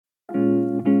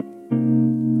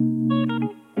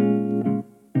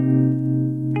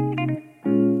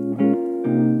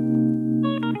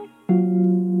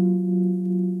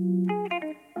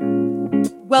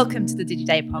Welcome to the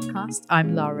DigiDay podcast.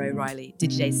 I'm Lara O'Reilly,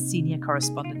 DigiDay's senior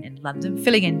correspondent in London,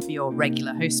 filling in for your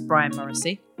regular host, Brian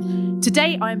Morrissey.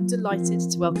 Today, I'm delighted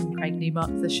to welcome Craig Newmark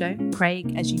to the show.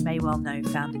 Craig, as you may well know,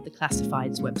 founded the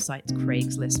classifieds website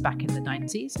Craigslist back in the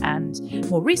 90s and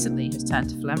more recently has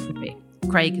turned to philanthropy.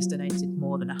 Craig has donated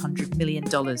more than $100 million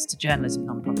to journalism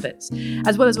nonprofits,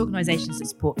 as well as organisations that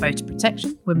support voter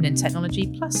protection, women in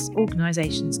technology, plus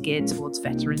organisations geared towards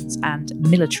veterans and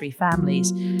military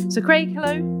families. So Craig,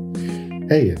 hello.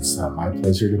 Hey, it's my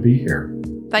pleasure to be here.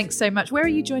 Thanks so much. Where are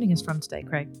you joining us from today,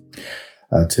 Craig?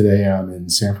 Today I'm in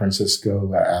San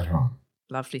Francisco at home.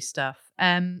 Lovely stuff.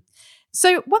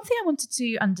 So one thing I wanted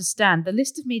to understand, the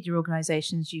list of media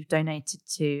organisations you've donated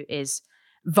to is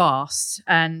vast,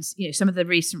 and some of the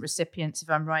recent recipients, if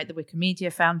I'm right, the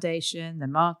Wikimedia Foundation, the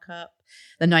Markup,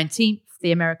 the 19th,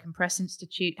 the American Press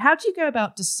Institute. How do you go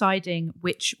about deciding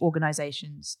which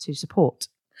organizations to support?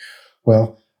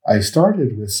 Well, I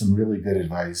started with some really good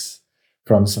advice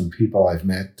from some people I've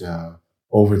met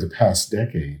over the past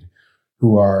decade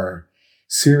who are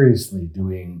seriously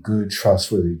doing good,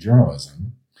 trustworthy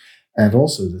journalism and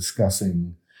also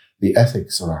discussing the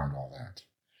ethics around all that.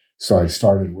 So I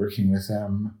started working with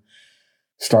them,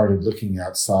 started looking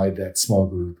outside that small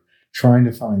group, trying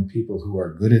to find people who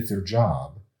are good at their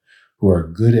job, who are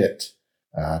good at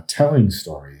telling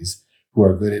stories, who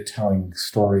are good at telling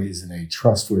stories in a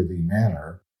trustworthy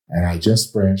manner. And I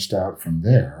just branched out from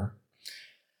there.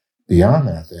 Beyond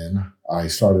that, then, I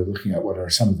started looking at what are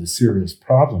some of the serious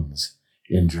problems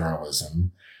in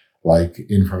journalism, like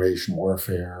information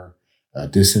warfare,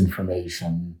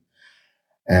 disinformation.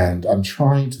 And I'm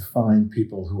trying to find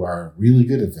people who are really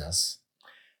good at this.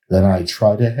 Then I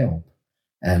try to help.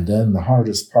 And then the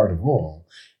hardest part of all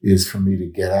is for me to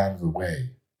get out of the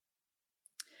way.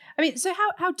 I mean, so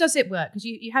how does it work? Because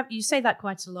you say that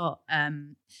quite a lot.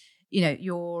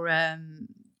 Your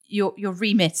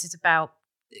remit is about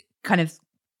kind of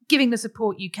giving the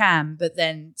support you can, but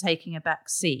then taking a back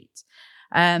seat.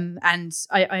 And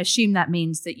I assume that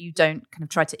means that you don't kind of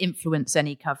try to influence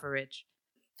any coverage.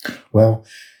 Well,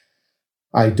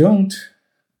 I don't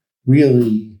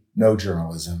really know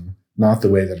journalism, not the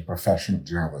way that a professional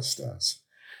journalist does.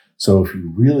 So if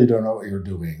you really don't know what you're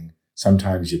doing,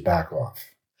 sometimes you back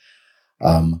off.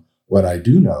 What I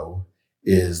do know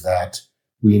is that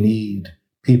we need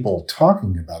people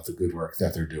talking about the good work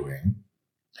that they're doing.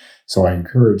 So I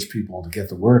encourage people to get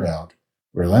the word out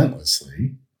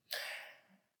relentlessly.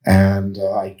 And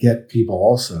I get people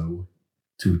also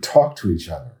to talk to each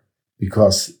other.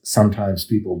 Because sometimes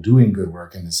people doing good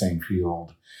work in the same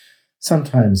field,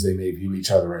 sometimes they may view each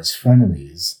other as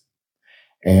frenemies.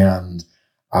 And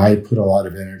I put a lot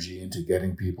of energy into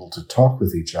getting people to talk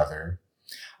with each other.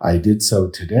 I did so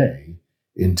today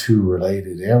in two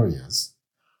related areas.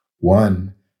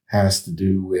 One has to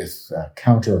do with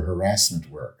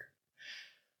counter-harassment work.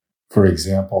 For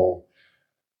example,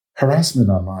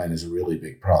 harassment online is a really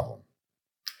big problem.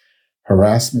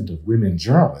 Harassment of women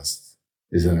journalists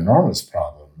is an enormous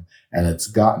problem, and it's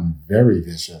gotten very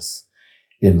vicious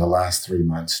in the last 3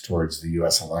 months towards the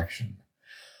U.S. election.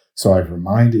 So I've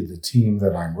reminded the team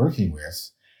that I'm working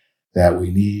with that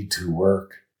we need to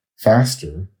work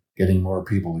faster, getting more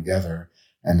people together,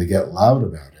 and to get loud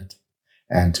about it,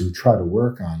 and to try to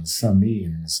work on some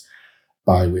means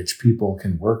by which people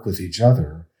can work with each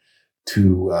other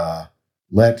to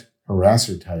let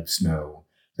harasser types know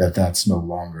that that's no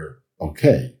longer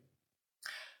okay.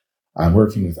 I'm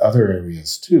working with other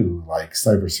areas too, like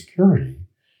cybersecurity,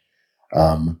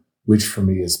 which for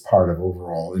me is part of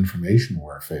overall information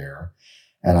warfare.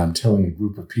 And I'm telling a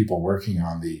group of people working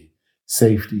on the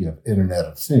safety of Internet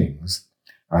of Things,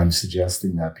 I'm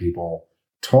suggesting that people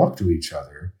talk to each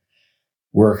other,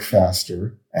 work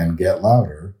faster, and get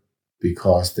louder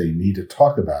because they need to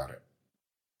talk about it.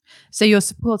 So your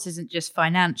support isn't just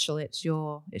financial, it's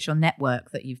your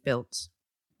network that you've built.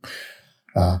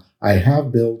 I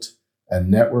have built a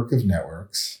network of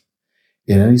networks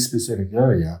in any specific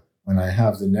area. When I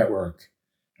have the network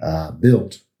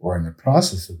built or in the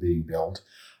process of being built,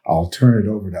 I'll turn it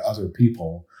over to other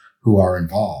people who are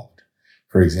involved.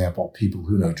 For example, people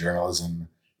who know journalism,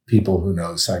 people who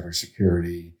know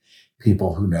cybersecurity,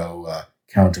 people who know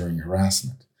countering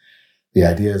harassment. The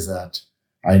idea is that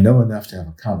I know enough to have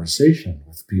a conversation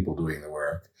with people doing the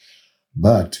work,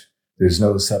 but there's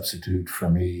no substitute for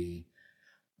me.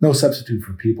 No substitute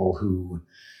for people who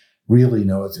really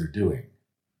know what they're doing.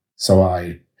 So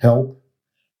I help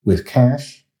with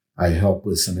cash. I help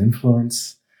with some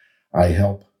influence. I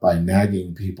help by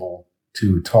nagging people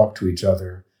to talk to each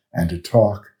other and to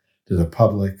talk to the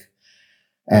public.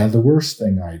 And the worst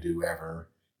thing I do ever,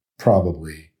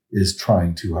 probably, is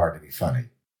trying too hard to be funny.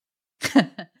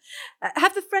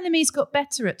 Have the frenemies got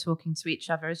better at talking to each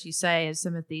other, as you say, as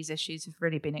some of these issues have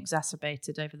really been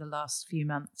exacerbated over the last few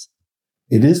months?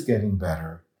 It is getting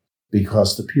better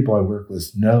because the people I work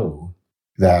with know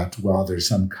that while there's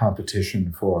some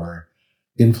competition for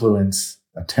influence,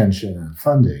 attention, and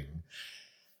funding,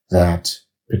 that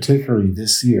particularly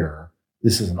this year,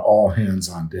 this is an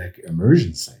all-hands-on-deck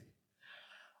emergency.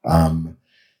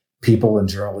 People in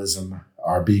journalism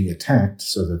are being attacked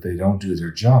so that they don't do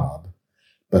their job,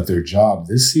 but their job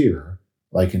this year,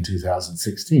 like in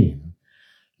 2016,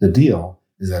 the deal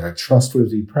is that a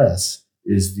trustworthy press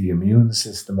is the immune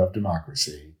system of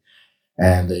democracy,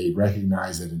 and they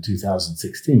recognize that in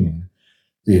 2016,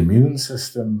 the immune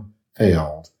system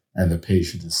failed and the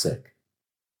patient is sick.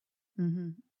 Mm-hmm.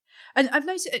 And I've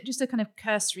noticed just a kind of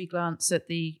cursory glance at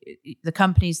the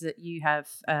companies that you have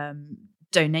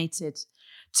donated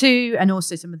to, and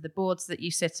also some of the boards that you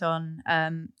sit on,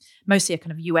 mostly are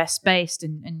kind of US based,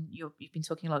 and you've been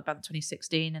talking a lot about the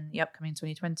 2016 and the upcoming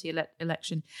 2020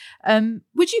 election.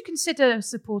 Would you consider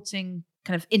supporting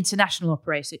kind of international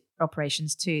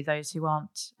operations too, those who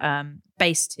aren't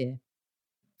based here?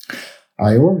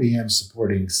 I already am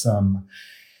supporting some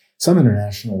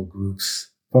international groups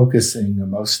focusing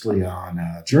mostly on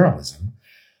journalism,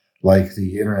 like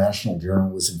the International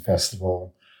Journalism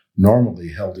Festival, normally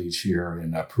held each year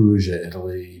in Perugia,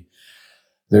 Italy.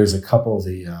 There's a couple of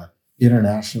the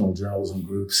international journalism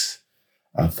groups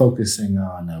focusing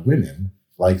on women,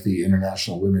 like the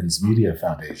International Women's Media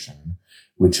Foundation,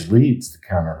 which leads the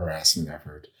counter-harassment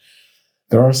effort.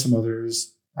 There are some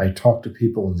others. I talk to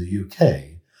people in the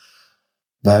UK,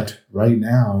 but right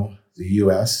now the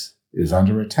US is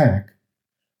under attack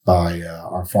by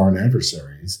our foreign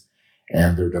adversaries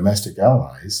and their domestic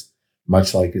allies,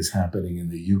 much like is happening in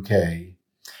the UK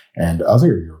and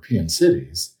other European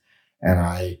cities.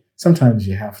 And sometimes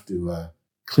you have to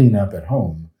clean up at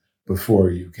home before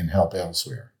you can help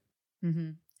elsewhere.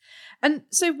 Mm-hmm. And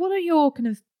so what are your kind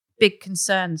of big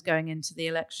concerns going into the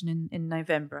election in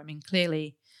November? I mean,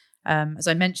 clearly, as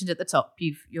I mentioned at the top,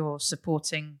 you're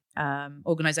supporting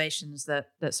organisations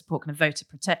that support kind of voter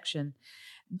protection.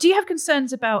 Do you have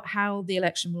concerns about how the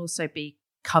election will also be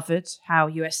covered, how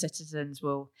US citizens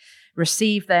will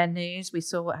receive their news? We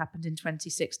saw what happened in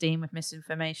 2016 with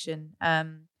misinformation.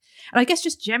 And I guess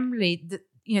just generally,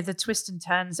 the twists and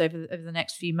turns over the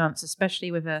next few months,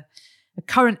 especially with a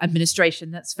current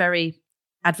administration that's very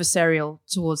adversarial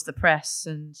towards the press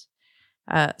and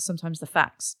sometimes the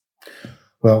facts.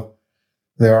 Well,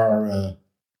 there are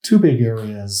two big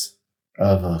areas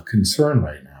of concern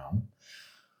right now.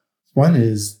 One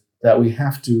is that we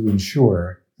have to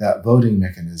ensure that voting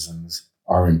mechanisms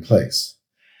are in place.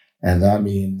 And that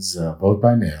means vote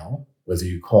by mail, whether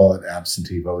you call it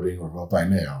absentee voting or vote by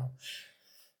mail.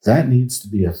 That needs to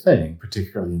be a thing,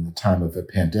 particularly in the time of the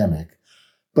pandemic.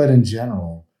 But in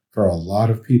general, for a lot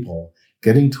of people,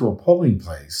 getting to a polling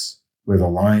place where the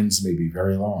lines may be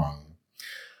very long,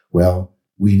 well,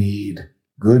 we need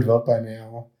good vote by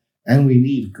mail, and we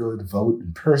need good vote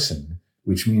in person,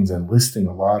 which means enlisting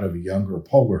a lot of younger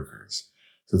poll workers.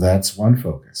 So that's one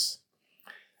focus.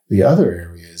 The other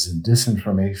area is in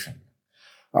disinformation.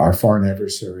 Our foreign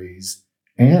adversaries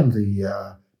and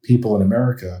the people in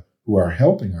America who are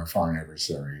helping our foreign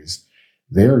adversaries,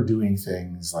 they're doing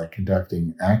things like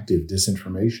conducting active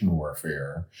disinformation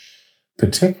warfare,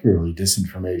 particularly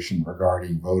disinformation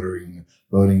regarding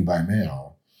voting by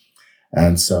mail.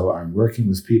 And so I'm working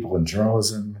with people in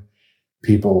journalism,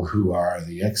 people who are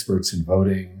the experts in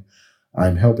voting.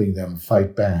 I'm helping them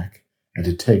fight back and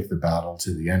to take the battle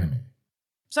to the enemy.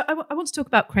 So I want to talk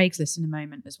about Craigslist in a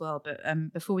moment as well, but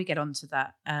before we get on to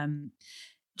that,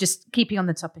 just keeping on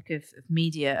the topic of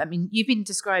media, I mean, you've been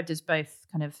described as both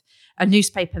kind of a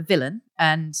newspaper villain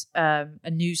and a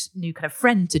new kind of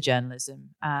friend to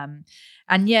journalism,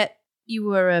 and yet you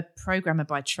were a programmer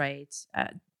by trade.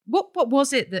 What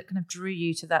was it that kind of drew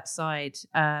you to that side,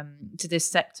 to this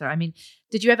sector? I mean,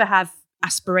 did you ever have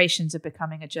aspirations of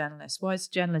becoming a journalist? Why is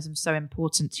journalism so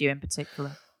important to you in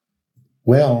particular?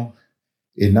 Well,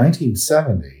 in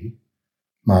 1970,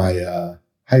 my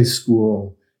high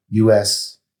school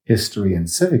U.S. history and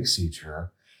civics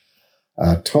teacher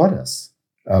taught us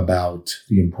about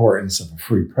the importance of a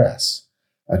free press.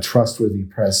 A trustworthy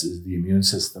press is the immune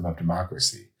system of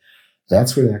democracy.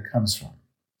 That's where that comes from.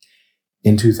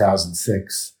 In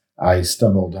 2006, I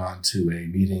stumbled onto a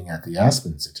meeting at the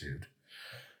Aspen Institute,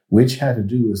 which had to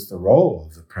do with the role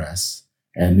of the press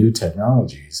and new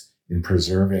technologies in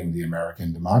preserving the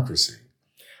American democracy.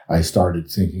 I started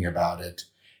thinking about it,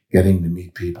 getting to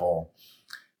meet people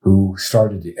who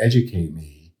started to educate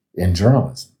me in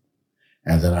journalism.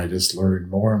 And then I just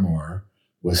learned more and more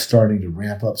was starting to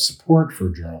ramp up support for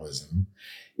journalism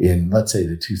in, let's say,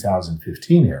 the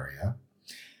 2015 area.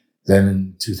 Then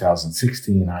in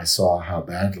 2016, I saw how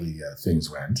badly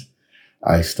things went.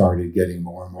 I started getting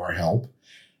more and more help,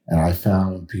 and I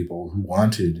found people who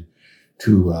wanted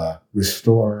to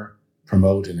restore,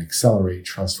 promote, and accelerate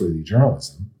trustworthy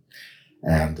journalism.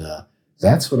 And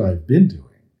that's what I've been doing.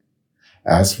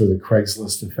 As for the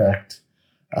Craigslist effect,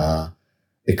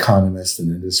 economists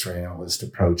and industry analysts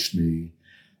approached me.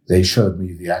 They showed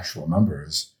me the actual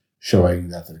numbers showing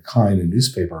that the decline in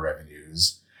newspaper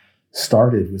revenues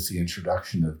started with the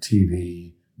introduction of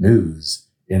TV news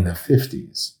in the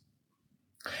 50s,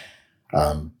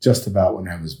 just about when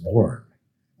I was born.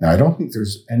 Now, I don't think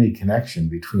there's any connection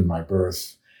between my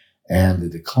birth and the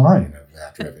decline of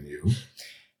that revenue.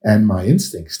 And my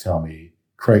instincts tell me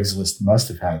Craigslist must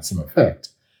have had some effect,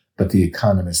 but the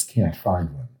economists can't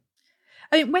find one.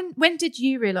 I mean, when did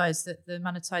you realize that the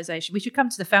monetization, we should come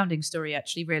to the founding story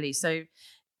actually, really. So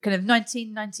kind of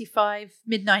 1995,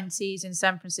 mid-90s in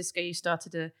San Francisco, you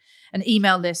started an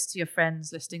email list to your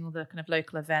friends listing all the kind of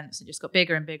local events and just got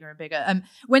bigger and bigger and bigger.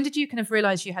 When did you kind of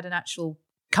realize you had an actual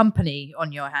company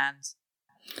on your hands?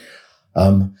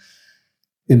 In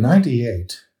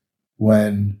 98,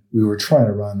 when we were trying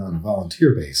to run on a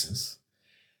volunteer basis,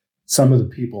 some of the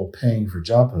people paying for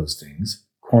job postings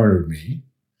cornered me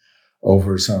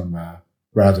over some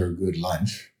rather good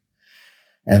lunch.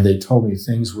 And they told me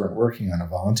things weren't working on a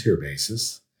volunteer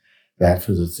basis, that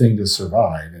for the thing to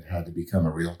survive, it had to become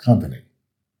a real company.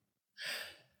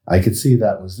 I could see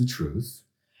that was the truth.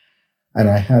 And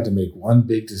I had to make one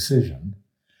big decision.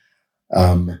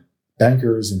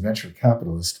 Bankers and venture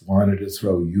capitalists wanted to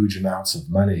throw huge amounts of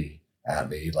money at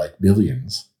me, like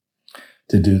billions,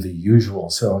 to do the usual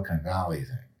Silicon Valley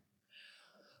thing.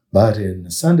 But in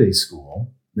the Sunday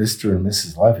school, Mr. and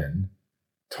Mrs. Levin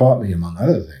taught me, among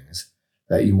other things,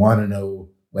 that you want to know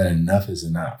when enough is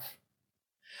enough.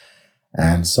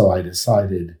 And so I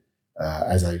decided,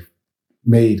 as I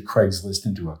made Craigslist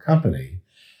into a company,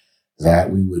 that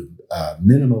we would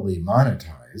minimally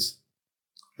monetize.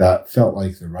 That felt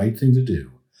like the right thing to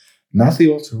do. Not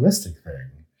the altruistic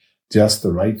thing, just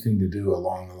the right thing to do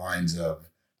along the lines of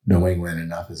knowing when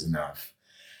enough is enough.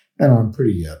 And I'm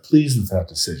pretty pleased with that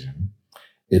decision.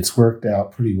 It's worked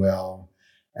out pretty well,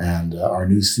 and our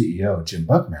new CEO, Jim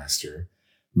Buckmaster,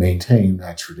 maintained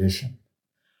that tradition.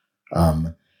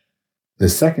 The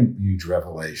second huge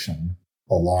revelation,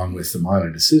 along with the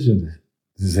monetization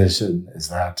decision, is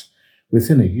that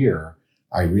within a year,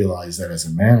 I realized that as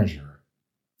a manager,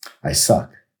 I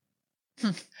suck.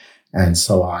 And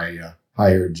so I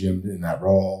hired Jim in that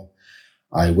role.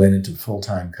 I went into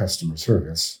full-time customer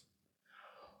service.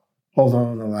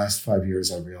 Although in the last 5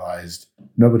 years, I realized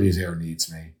nobody there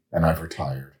needs me, and I've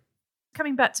retired.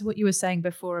 Coming back to what you were saying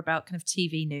before about kind of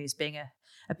TV news being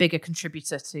a bigger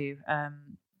contributor to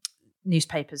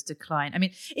newspapers' decline. I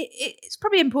mean, it's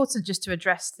probably important just to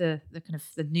address the kind of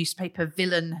the newspaper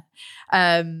villain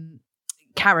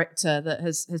character that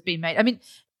has been made. I mean,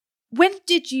 when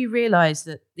did you realize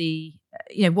that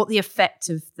what the effect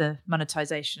of the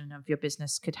monetization of your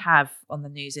business could have on the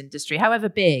news industry, however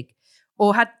big?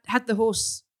 Or had the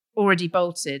horse already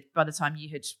bolted by the time you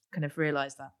had kind of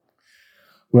realized that?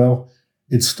 Well,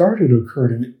 it started to occur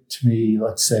to me,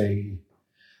 let's say,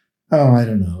 I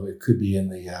don't know, it could be in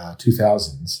the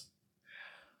 2000s.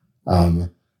 And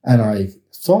I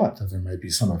thought that there might be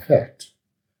some effect.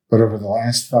 But over the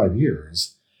last 5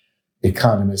 years,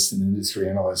 economists and industry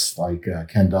analysts like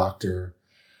Ken Doctor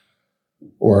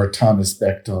or Thomas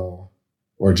Bechtel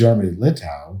or Jeremy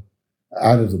Littau,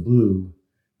 out of the blue,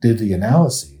 did the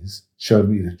analyses, showed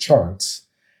me the charts,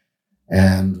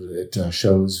 and it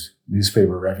shows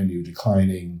newspaper revenue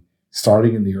declining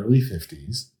starting in the early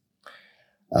 50s.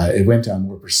 It went down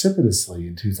more precipitously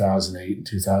in 2008 and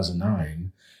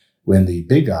 2009 when the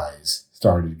big guys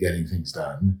started getting things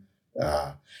done.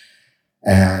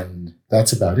 And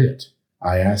that's about it.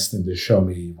 I asked them to show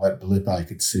me what blip I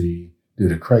could see due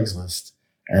to Craigslist,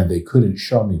 and they couldn't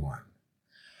show me one.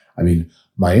 I mean,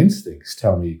 my instincts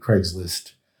tell me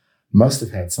Craigslist must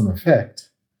have had some effect,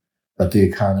 but the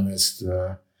economists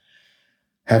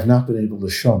have not been able to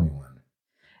show me one.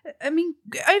 I mean,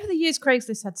 over the years,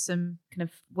 Craigslist had some kind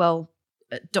of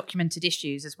documented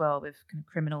issues as well with kind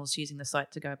of criminals using the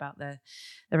site to go about their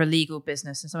illegal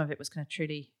business, and some of it was kind of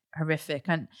truly horrific.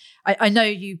 And I know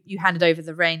you handed over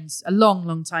the reins a long,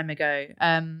 long time ago.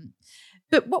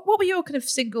 But what were your kind of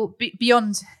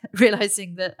beyond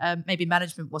realizing that maybe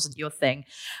management wasn't your thing?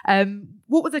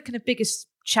 What were the kind of biggest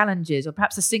challenges, or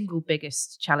perhaps the single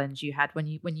biggest challenge you had when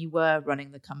you were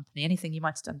running the company? Anything you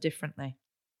might have done differently?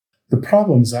 The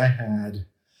problems I had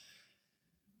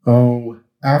Oh,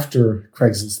 after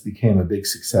Craigslist became a big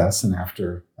success and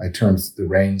after I turned the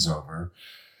reins over,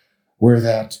 were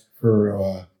that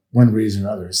for one reason or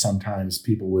another, sometimes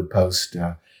people would post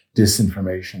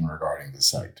disinformation regarding the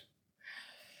site.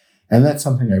 And that's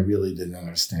something I really didn't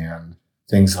understand.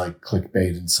 Things like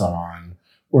clickbait and so on,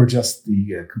 or just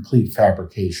the complete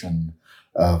fabrication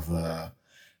of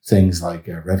things like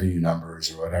revenue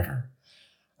numbers or whatever.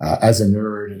 As a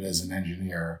nerd and as an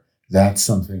engineer, that's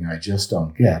something I just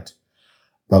don't get.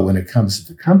 But when it comes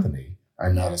to the company,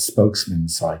 I'm not a spokesman,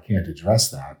 so I can't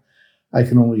address that. I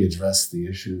can only address the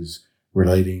issues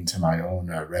relating to my own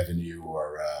revenue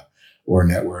or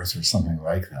net worth or something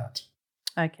like that.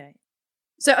 Okay.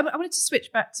 So I wanted to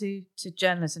switch back to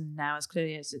journalism now, as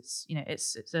clearly as it's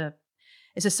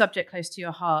a subject close to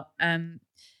your heart.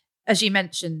 As you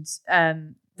mentioned,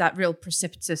 that real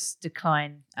precipitous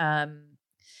decline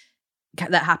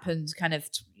that happened kind of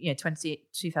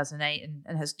 2008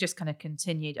 and has just kind of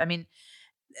continued. I mean,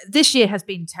 this year has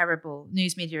been terrible.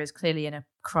 News media is clearly in a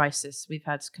crisis. We've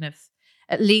had kind of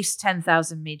at least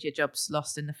 10,000 media jobs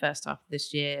lost in the first half of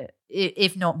this year,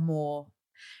 if not more.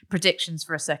 Predictions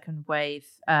for a second wave,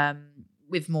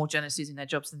 with more journalists losing their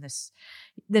jobs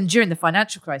than during the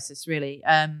financial crisis, really.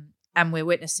 And we're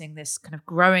witnessing this kind of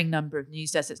growing number of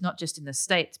news deserts, not just in the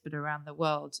States, but around the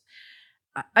world.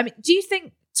 I mean, do you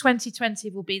think 2020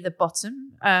 will be the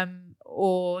bottom,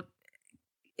 or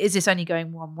is this only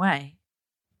going one way?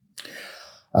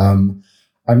 I'm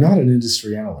not an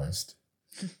industry analyst.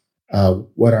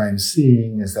 What I'm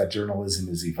seeing is that journalism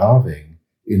is evolving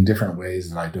in different ways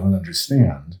that I don't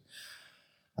understand.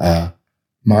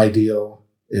 My deal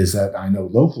is that I know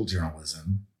local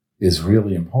journalism is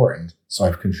really important, so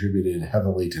I've contributed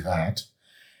heavily to that.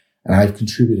 And I've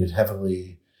contributed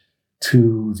heavily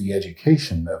to the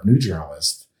education of new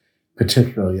journalists,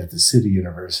 particularly at the City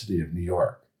University of New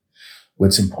York.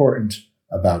 What's important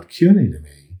about CUNY to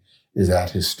me is that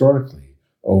historically,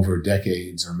 over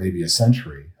decades or maybe a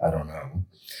century, I don't know,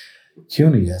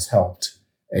 CUNY has helped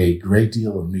a great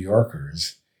deal of New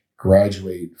Yorkers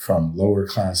graduate from lower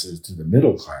classes to the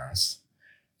middle class.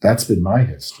 That's been my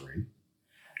history.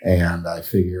 And I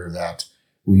figure that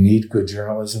we need good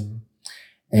journalism,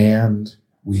 and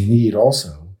we need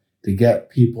also to get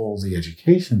people the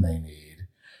education they need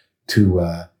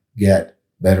to get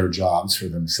better jobs for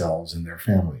themselves and their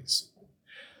families.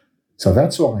 So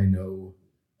that's all I know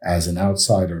as an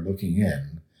outsider looking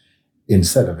in.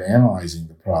 Instead of analyzing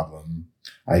the problem,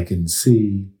 I can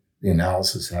see the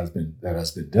analysis that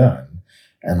has been done,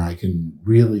 and I can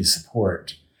really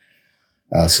support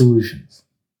solutions.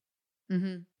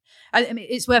 Mm-hmm. I mean,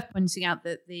 it's worth pointing out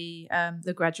that the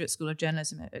Graduate School of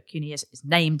Journalism at CUNY is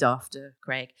named after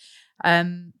Craig. I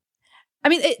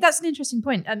mean, that's an interesting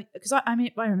point, because I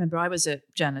remember I was at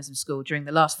journalism school during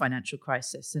the last financial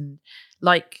crisis, and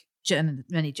like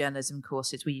many journalism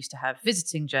courses, we used to have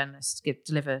visiting journalists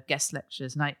deliver guest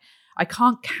lectures, and I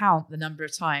can't count the number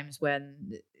of times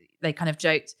when they kind of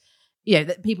joked,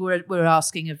 that people were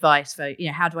asking advice for,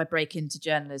 how do I break into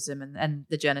journalism? And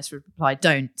the journalist would reply,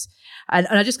 don't. And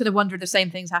I just kind of wonder if the same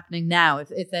thing's happening now,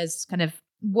 if there's kind of,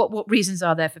 what reasons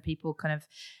are there for people kind of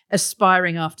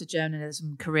aspiring after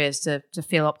journalism careers to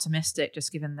feel optimistic,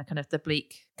 just given the kind of the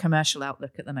bleak commercial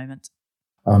outlook at the moment?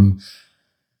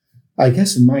 I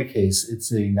guess in my case,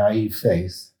 it's a naive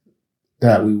faith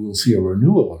that we will see a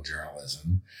renewal of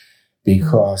journalism,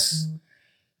 because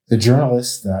the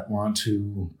journalists that want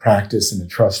to practice in a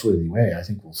trustworthy way, I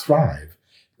think, will thrive,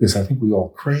 because I think we all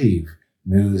crave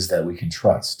news that we can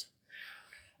trust.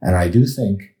 And I do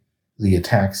think the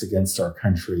attacks against our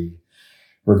country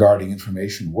regarding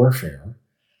information warfare,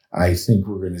 I think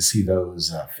we're going to see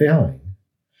those failing.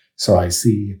 So I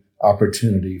see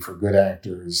opportunity for good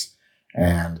actors,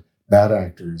 and bad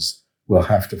actors will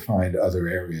have to find other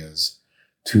areas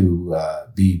to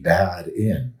be bad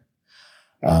in.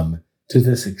 To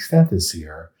this extent this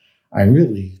year, I'm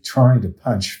really trying to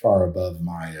punch far above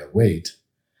my weight.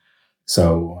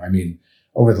 So, I mean,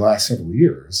 over the last several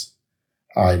years,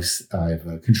 I've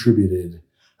contributed,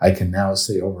 I can now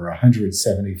say, over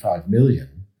 175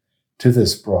 million to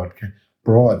this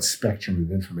broad spectrum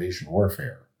of information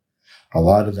warfare. A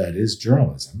lot of that is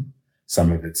journalism.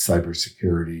 Some of it's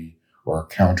cybersecurity or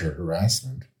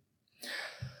counter-harassment.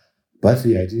 But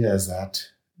the idea is that,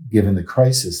 given the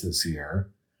crisis this year,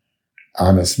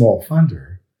 I'm a small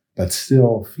funder, but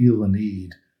still feel the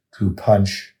need to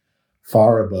punch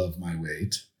far above my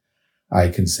weight. I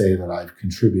can say that I've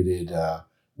contributed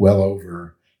well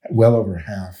over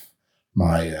half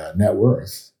my net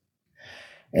worth.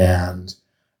 And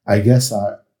I guess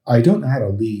I don't know how to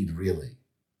lead, really,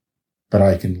 but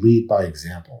I can lead by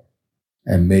example.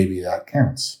 And maybe that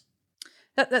counts.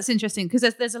 That's interesting, because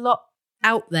there's a lot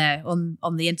out there on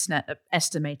the internet of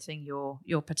estimating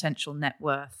your potential net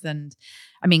worth, and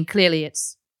I mean, clearly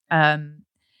it's a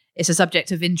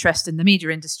subject of interest in the media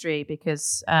industry,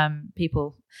 because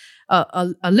people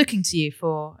are looking to you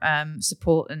for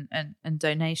support and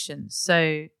donations.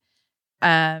 So,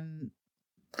 so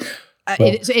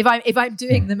if I'm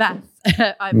doing the math,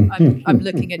 I'm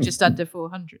looking at just under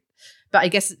 400. But I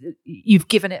guess you've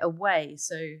given it away.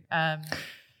 So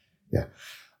yeah,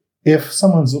 if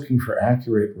someone's looking for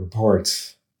accurate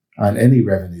reports on any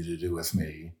revenue to do with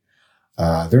me,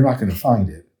 they're not going to find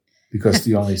it, because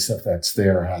the only stuff that's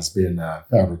there has been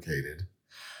fabricated.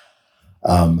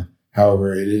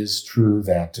 However, it is true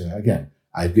that, again,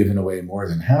 I've given away more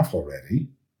than half already.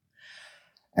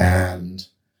 And,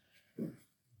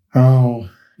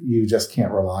 you just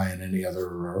can't rely on any other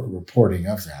reporting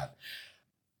of that.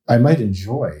 I might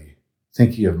enjoy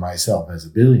thinking of myself as a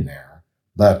billionaire,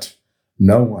 but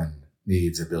no one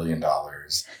needs $1 billion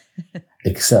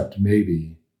except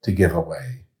maybe to give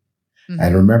away. Mm-hmm.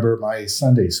 And remember my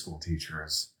Sunday school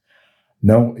teachers,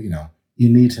 you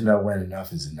need to know when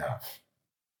enough is enough.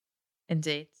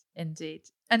 Indeed.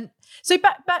 And so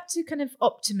back to kind of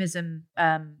optimism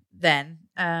then.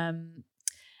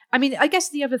 I mean, I guess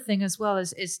the other thing as well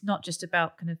is not just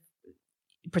about kind of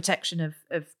protection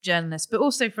of journalists, but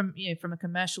also from a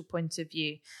commercial point of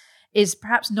view, is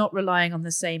perhaps not relying on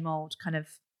the same old kind of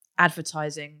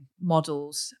advertising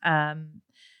models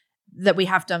that we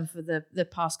have done for the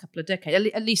past couple of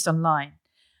decades, at least online.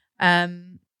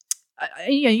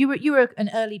 You were an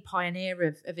early pioneer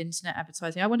of internet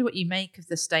advertising. I wonder what you make of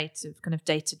the state of kind of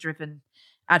data-driven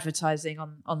advertising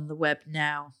on the web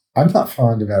now. I'm not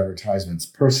fond of advertisements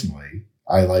personally.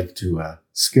 I like to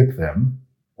skip them.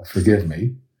 Forgive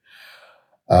me,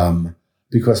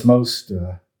 because most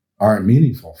aren't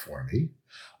meaningful for me.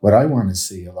 What I want to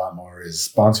see a lot more is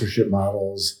sponsorship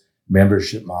models,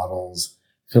 membership models,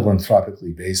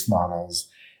 philanthropically based models.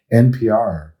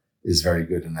 NPR is very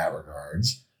good in that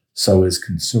regards. So is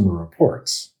Consumer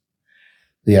Reports.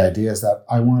 The idea is that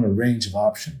I want a range of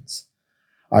options.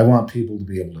 I want people to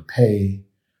be able to pay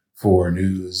for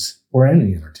news or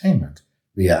any entertainment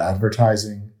via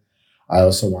advertising. I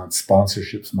also want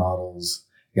sponsorships models,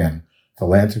 again,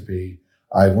 philanthropy.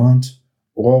 I want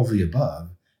all the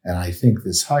above, and I think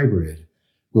this hybrid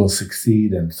will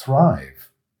succeed and thrive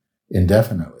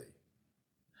indefinitely.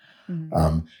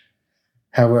 Mm-hmm.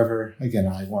 However, again,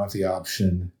 I want the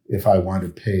option if I want to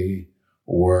pay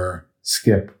or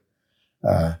skip.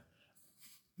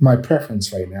 My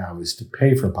preference right now is to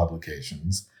pay for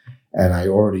publications, and I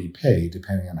already pay,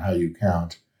 depending on how you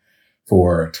count,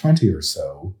 for 20 or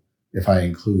so if I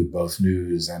include both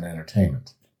news and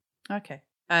entertainment. Okay.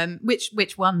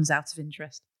 Which ones, out of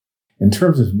interest? In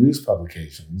terms of news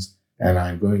publications, and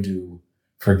I'm going to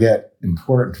forget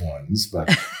important ones, but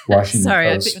Washington Sorry,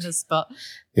 Post. I put you on the spot.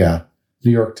 Yeah.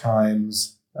 New York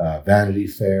Times, Vanity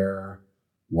Fair,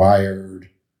 Wired,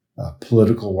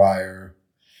 Political Wire.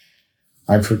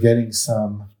 I'm forgetting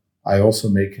some. I also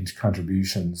make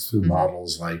contributions through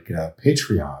models like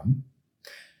Patreon.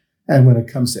 And when it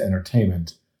comes to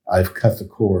entertainment, I've cut the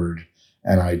cord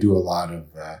and I do a lot of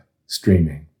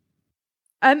streaming.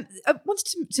 I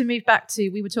wanted to move back to,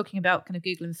 we were talking about kind of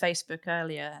Google and Facebook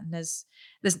earlier, and there's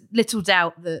little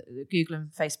doubt that Google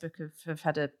and Facebook have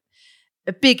had a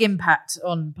big impact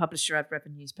on publisher ad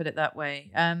revenues, put it that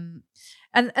way. And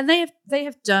they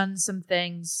have done some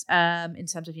things in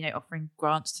terms of offering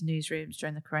grants to newsrooms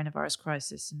during the coronavirus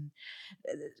crisis, and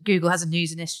Google has a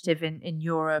news initiative in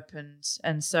Europe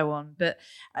and so on. But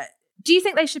do you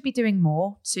think they should be doing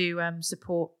more to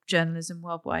support journalism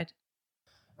worldwide?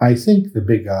 I think the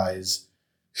big guys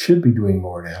should be doing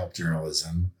more to help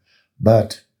journalism,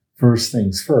 but first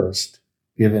things first,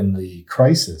 given the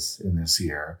crisis in this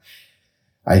year,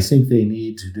 I think they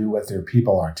need to do what their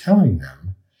people are telling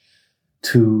them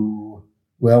to,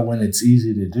 well, when it's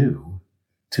easy to do,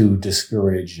 to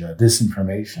discourage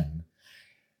disinformation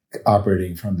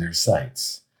operating from their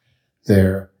sites.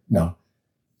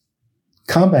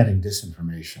 Combating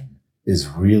disinformation is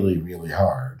really, really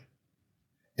hard,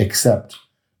 except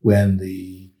when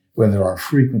there are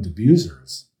frequent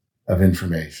abusers of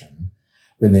information,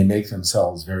 when they make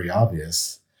themselves very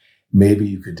obvious. Maybe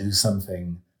you could do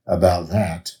something about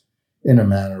that in a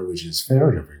manner which is fair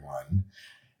to everyone.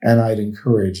 And I'd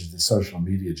encourage the social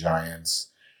media giants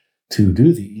to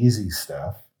do the easy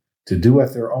stuff, to do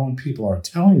what their own people are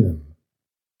telling them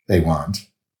they want,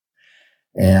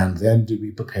 and then to be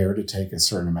prepared to take a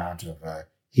certain amount of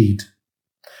heat.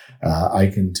 I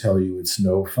can tell you it's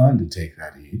no fun to take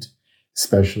that heat,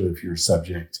 especially if you're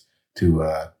subject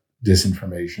to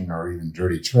disinformation or even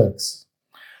dirty tricks.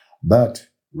 But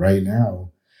right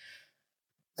now,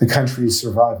 the country's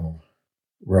survival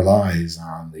relies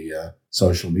on the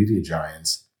social media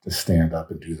giants to stand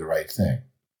up and do the right thing.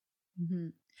 Mm-hmm.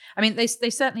 I mean, they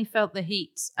certainly felt the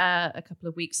heat a couple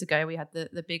of weeks ago. We had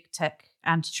the big tech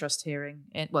antitrust hearing.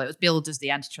 It was billed as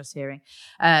the antitrust hearing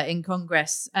in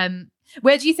Congress.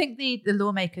 Where do you think the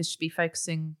lawmakers should be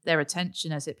focusing their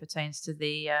attention as it pertains to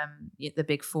the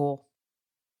big four?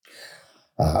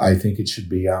 I think it should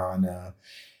be on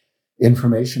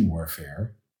information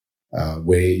warfare,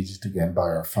 waged again by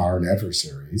our foreign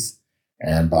adversaries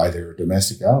and by their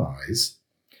domestic allies.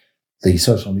 The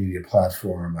social media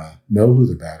platform know who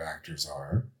the bad actors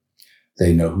are.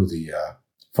 They know who the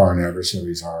foreign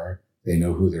adversaries are. They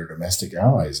know who their domestic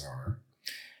allies are.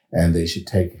 And they should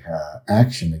take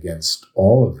action against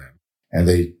all of them. And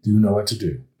they do know what to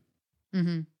do.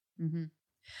 Mm-hmm. Mm-hmm.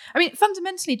 I mean,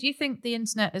 fundamentally, do you think the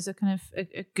internet is a kind of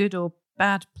a good or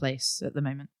bad place at the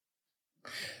moment?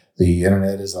 The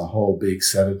internet is a whole big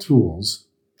set of tools.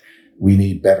 We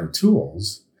need better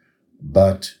tools,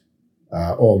 but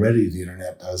already the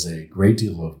internet does a great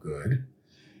deal of good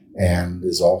and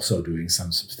is also doing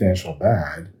some substantial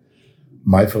bad.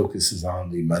 My focus is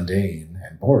on the mundane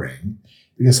and boring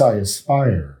because I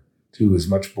aspire to as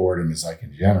much boredom as I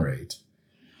can generate.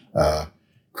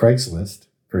 Craigslist,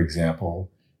 for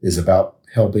example, is about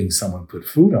helping someone put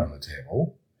food on the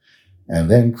table.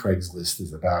 And then Craigslist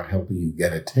is about helping you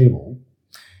get a table.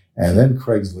 And then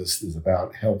Craigslist is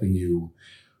about helping you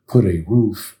put a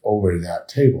roof over that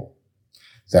table.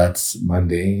 That's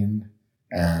mundane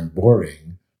and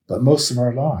boring, but most of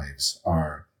our lives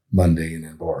are mundane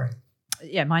and boring.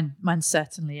 Yeah, mine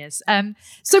certainly is.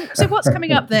 So what's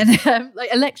coming up then?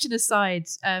 Like election aside,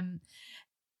 I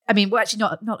mean, well, actually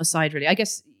not aside really. I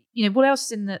guess, what else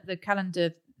is in the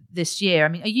calendar this year? I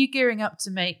mean, are you gearing up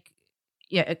to make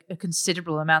a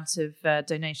considerable amount of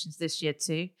donations this year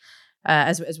too,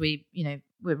 as we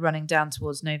we're running down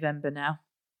towards November now?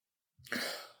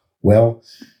 Well,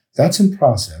 that's in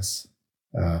process.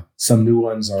 Some new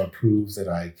ones are approved that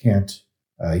I can't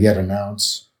yet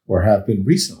announce or have been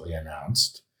recently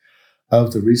announced.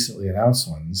 Of the recently announced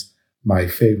ones, my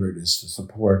favorite is to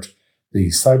support the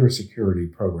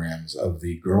cybersecurity programs of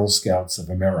the Girl Scouts of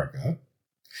America.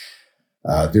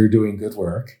 They're doing good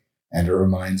work, and it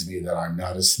reminds me that I'm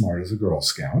not as smart as a Girl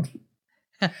Scout.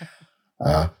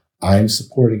 I'm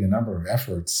supporting a number of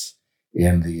efforts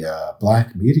in the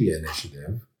Black Media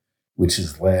Initiative, which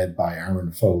is led by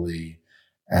Aaron Foley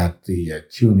at the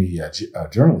CUNY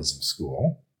Journalism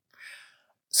School.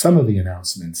 Some of the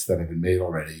announcements that have been made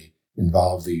already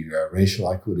involve the racial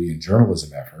equity in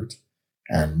journalism effort,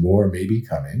 and more may be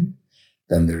coming.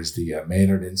 Then there's the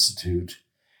Maynard Institute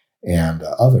and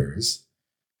others.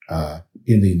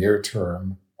 In the near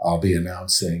term, I'll be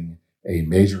announcing a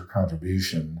major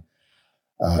contribution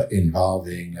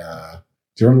involving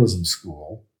journalism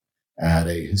school at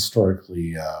a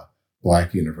historically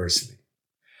Black university.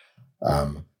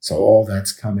 So all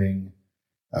that's coming.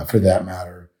 For that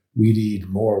matter, we need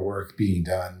more work being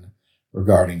done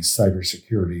regarding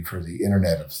cybersecurity for the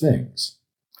Internet of Things.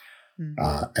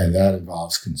 And that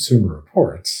involves consumer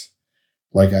reports.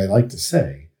 Like I like to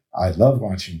say, I love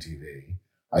watching TV.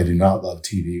 I do not love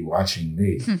TV watching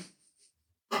me.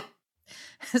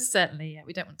 Certainly, yeah.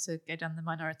 We don't want to go down the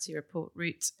Minority Report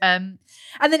route. And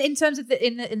then, in terms of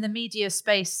in the media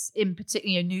space in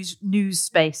particular, news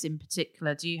space in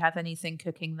particular, do you have anything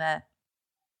cooking there?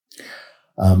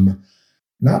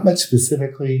 Not much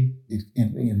specifically. It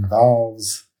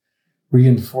involves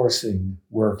reinforcing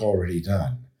work already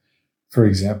done. For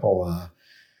example,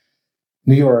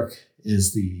 New York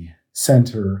is the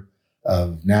center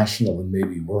of national and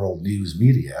maybe world news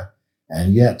media,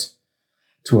 and yet,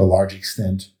 to a large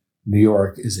extent, New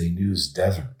York is a news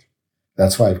desert.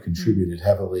 That's why I've contributed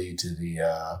heavily to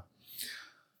the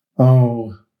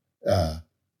to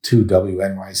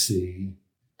WNYC,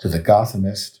 to the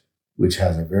Gothamist, which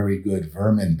has a very good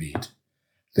vermin beat.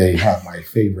 They have my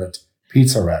favorite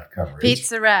Pizza Rat coverage.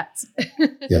 Pizza Rat.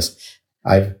 Yes,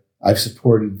 I've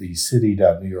supported the city.NYC.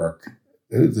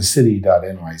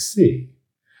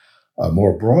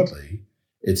 More broadly,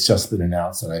 it's just been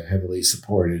announced that I've heavily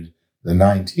supported the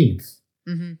 19th,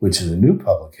 which is a new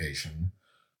publication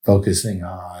focusing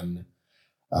on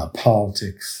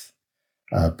politics,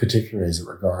 particularly as it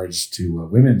regards to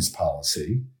women's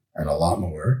policy and a lot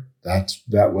more.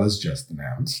 That was just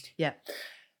announced. Yeah.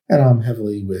 And I'm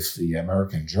heavily with the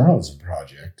American Journalism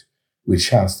Project, which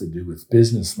has to do with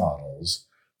business models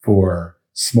for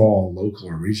small local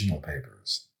or regional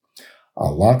papers.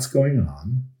 A lot's going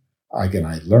on. I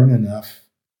learn enough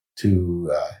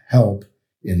to help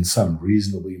in some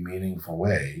reasonably meaningful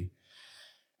way.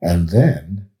 And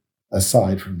then,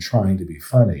 aside from trying to be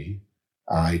funny,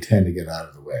 I tend to get out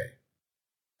of the way.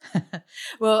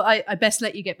 Well, I best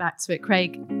let you get back to it.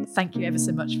 Craig, thank you ever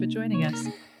so much for joining us.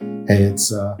 Hey,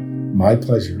 it's my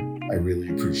pleasure. I really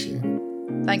appreciate it.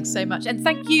 Thanks so much. And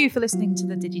thank you for listening to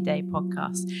the DigiDay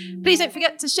podcast. Please don't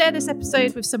forget to share this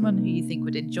episode with someone who you think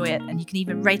would enjoy it. And you can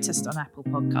even rate us on Apple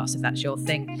Podcasts if that's your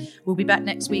thing. We'll be back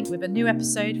next week with a new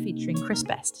episode featuring Chris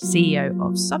Best, CEO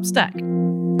of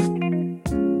Substack.